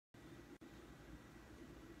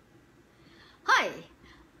Hi,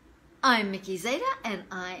 I'm Mickey Zeta, and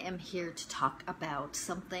I am here to talk about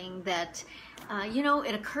something that,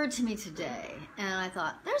 it occurred to me today, and I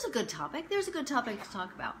thought, there's a good topic to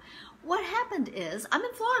talk about. What happened is, I'm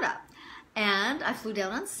in Florida, and I flew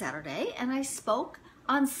down on Saturday, and I spoke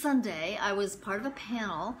on Sunday. I was part of a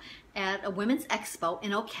panel at a women's expo in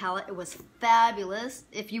Ocala. It was fabulous.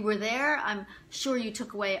 If you were there, I'm sure you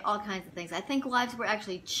took away all kinds of things. I think lives were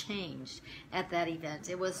actually changed at that event.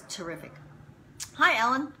 It was terrific. Hi,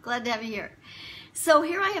 Ellen. Glad to have you here. So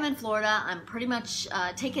here I am in Florida. I'm pretty much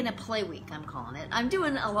taking a play week, I'm calling it. I'm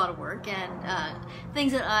doing a lot of work and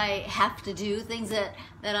things that I have to do, things that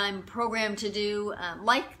I'm programmed to do,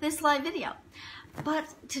 like this live video. But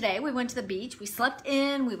today we went to the beach. We slept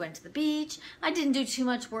in, we went to the beach. I didn't do too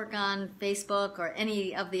much work on Facebook or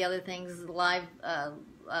any of the other things, live,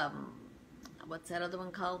 what's that other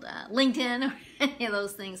one called? LinkedIn or any of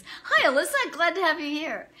those things. Hi, Alyssa. Glad to have you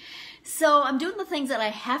here. So I'm doing the things that I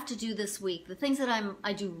have to do this week, the things that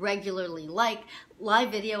I do regularly, like live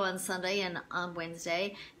video on Sunday and on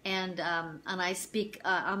Wednesday, and I speak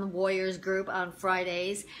on the Warriors group on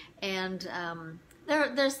Fridays, and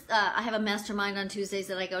I have a mastermind on Tuesdays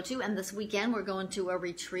that I go to, and this weekend we're going to a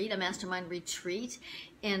retreat, a mastermind retreat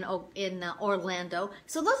in Orlando.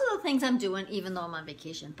 So those are the things I'm doing even though I'm on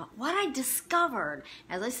vacation. But what I discovered,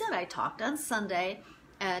 as I said, I talked on Sunday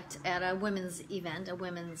at a women's event, a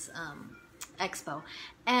women's expo.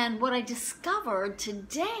 And what I discovered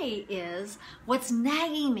today is what's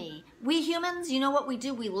nagging me. We humans, you know what we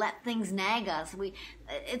do? We let things nag us.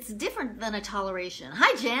 It's different than a toleration.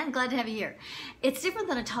 Hi, Jan. Glad to have you here. It's different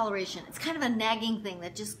than a toleration. It's kind of a nagging thing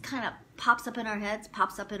that just kind of pops up in our heads.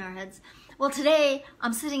 Well, today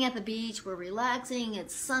I'm sitting at the beach. We're relaxing.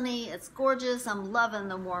 It's sunny. It's gorgeous. I'm loving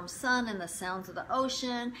the warm sun and the sounds of the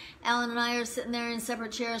ocean. Alan and I are sitting there in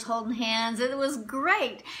separate chairs holding hands. It was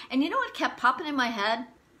great. And you know what kept popping in my head?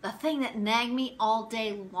 The thing that nagged me all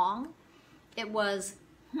day long? It was,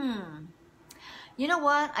 you know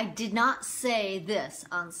what? I did not say this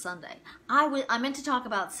on Sunday. I meant to talk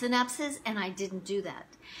about synapses, and I didn't do that.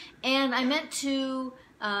 And I meant to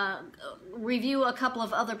review a couple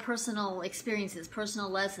of other personal experiences, personal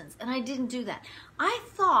lessons, and I didn't do that. I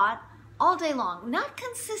thought all day long, not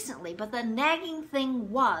consistently, but the nagging thing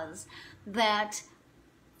was that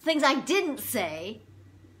things I didn't say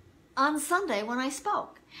on Sunday when I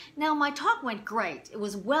spoke. Now, my talk went great. It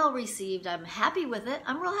was well received. I'm happy with it.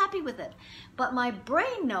 I'm real happy with it. But my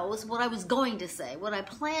brain knows what I was going to say, what I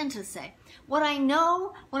planned to say. What I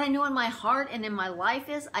know in my heart and in my life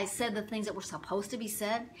is I said the things that were supposed to be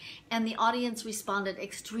said, and the audience responded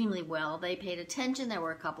extremely well. They paid attention. There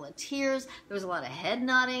were a couple of tears. There was a lot of head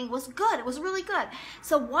nodding. It was good. It was really good.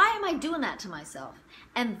 So why am I doing that to myself?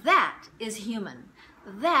 And that is human.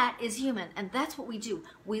 That is human, and that's what we do.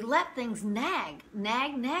 We let things nag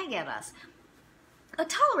at us. A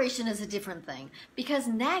toleration is a different thing, because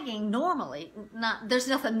nagging normally, there's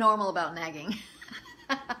nothing normal about nagging.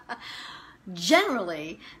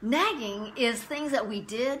 Generally, nagging is things that we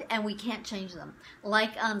did and we can't change them.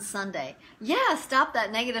 Like on Sunday. Yeah, stop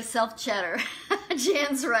that negative self-chatter.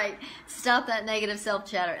 Jan's right. Stop that negative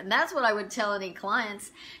self-chatter. And that's what I would tell any clients.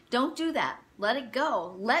 Don't do that. Let it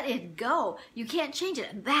go. Let it go. You can't change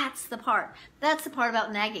it. And that's the part. That's the part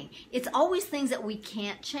about nagging. It's always things that we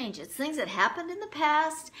can't change. It's things that happened in the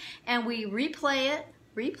past, and we replay it.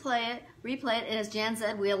 And as Jan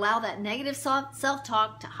said, we allow that negative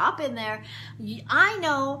self-talk to hop in there. I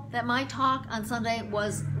know that my talk on Sunday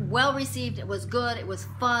was well received. It was good. It was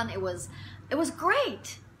fun. It was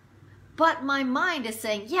great. But my mind is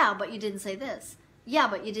saying, yeah, but you didn't say this. Yeah,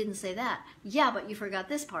 but you didn't say that. Yeah, but you forgot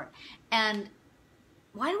this part. And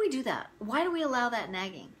why do we do that? Why do we allow that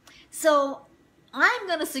nagging? So I'm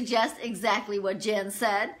going to suggest exactly what Jen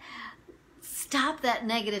said. Stop that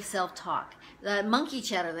negative self-talk. The monkey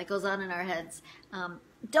chatter that goes on in our heads.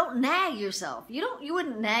 Don't nag yourself. You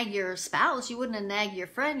wouldn't nag your spouse. You wouldn't nag your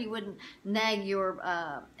friend. You wouldn't nag your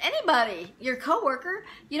anybody, your coworker.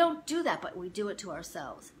 You don't do that, but we do it to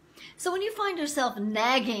ourselves. So when you find yourself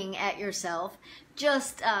nagging at yourself,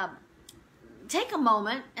 just take a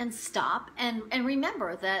moment and stop and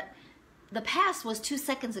remember that the past was 2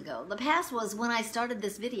 seconds ago. The past was when I started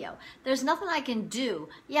this video. There's nothing I can do.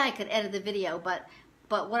 Yeah, I could edit the video, but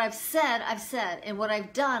what I've said, and what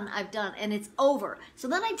I've done, and it's over. So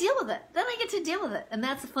then I deal with it. Then I get to deal with it, and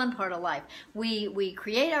that's the fun part of life. We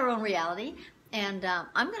create our own reality, and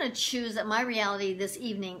I'm going to choose that my reality this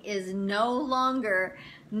evening is no longer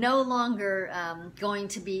going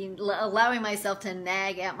to be allowing myself to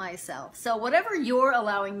nag at myself. So whatever you're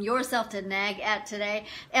allowing yourself to nag at today,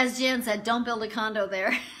 as Jan said, don't build a condo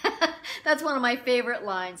there. That's one of my favorite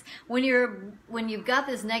lines. When you've got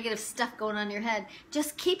this negative stuff going on in your head,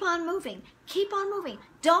 just keep on moving. Keep on moving.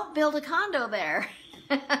 Don't build a condo there.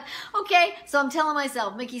 Okay, so I'm telling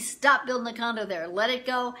myself, Mickey, stop building a condo there. Let it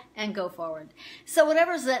go and go forward. So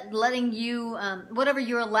whatever's that letting you, whatever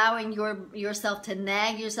you're allowing yourself to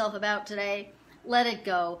nag yourself about today, let it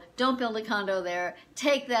go. Don't build a condo there.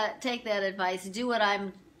 Take that advice. Do what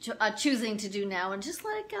I'm choosing to do now, and just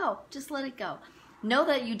let it go. Just let it go. Know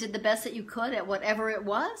that you did the best that you could at whatever it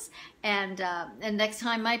was, and next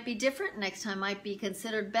time might be different. Next time might be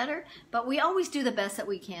considered better, but we always do the best that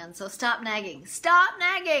we can. So stop nagging. Stop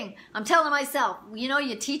nagging. I'm telling myself,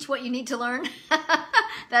 you teach what you need to learn.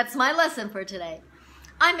 That's my lesson for today.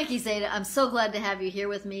 I'm Mickey Zeta. I'm so glad to have you here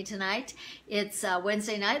with me tonight. It's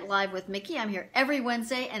Wednesday night, Live with Mickey. I'm here every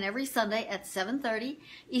Wednesday and every Sunday at 7:30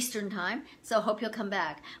 Eastern Time, so hope you'll come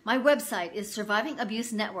back. My website is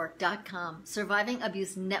survivingabusenetwork.com,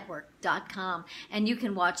 survivingabusenetwork.com, and you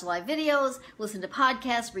can watch live videos, listen to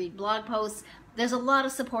podcasts, read blog posts. There's a lot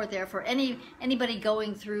of support there for anybody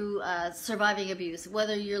going through surviving abuse,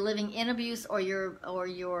 whether you're living in abuse or you're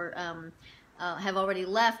have already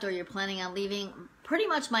left or you're planning on leaving. Pretty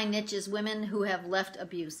much my niche is women who have left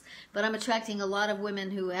abuse, but I'm attracting a lot of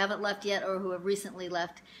women who haven't left yet or who have recently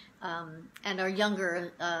left and are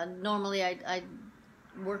younger. Normally I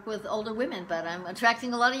work with older women, but I'm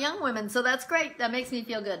attracting a lot of young women, so that's great. That makes me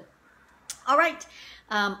feel good. All right.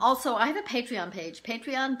 Also, I have a Patreon page,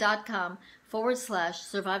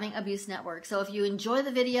 patreon.com/Surviving Abuse Network. So if you enjoy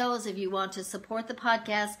the videos, if you want to support the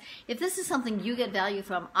podcast, if this is something you get value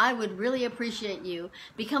from, I would really appreciate you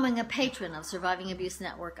becoming a patron of Surviving Abuse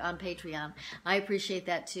Network on Patreon. I appreciate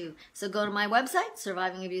that too. So go to my website,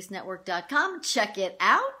 survivingabusenetwork.com. Check it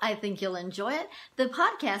out. I think you'll enjoy it. The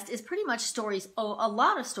podcast is pretty much stories, a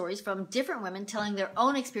lot of stories from different women telling their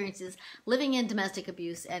own experiences living in domestic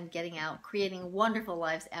abuse and getting out, creating wonderful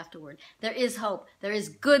lives afterward. There is hope. There is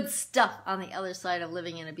good stuff on the other side of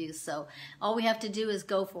living in abuse. So all we have to do is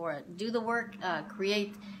go for it. Do the work,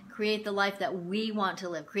 create the life that we want to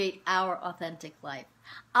live, create our authentic life.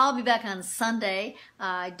 I'll be back on Sunday.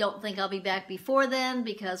 I don't think I'll be back before then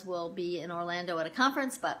because we'll be in Orlando at a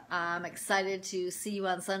conference, but I'm excited to see you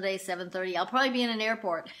on Sunday, 7:30. I'll probably be in an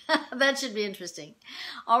airport. That should be interesting.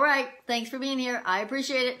 All right. Thanks for being here. I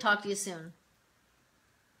appreciate it. Talk to you soon.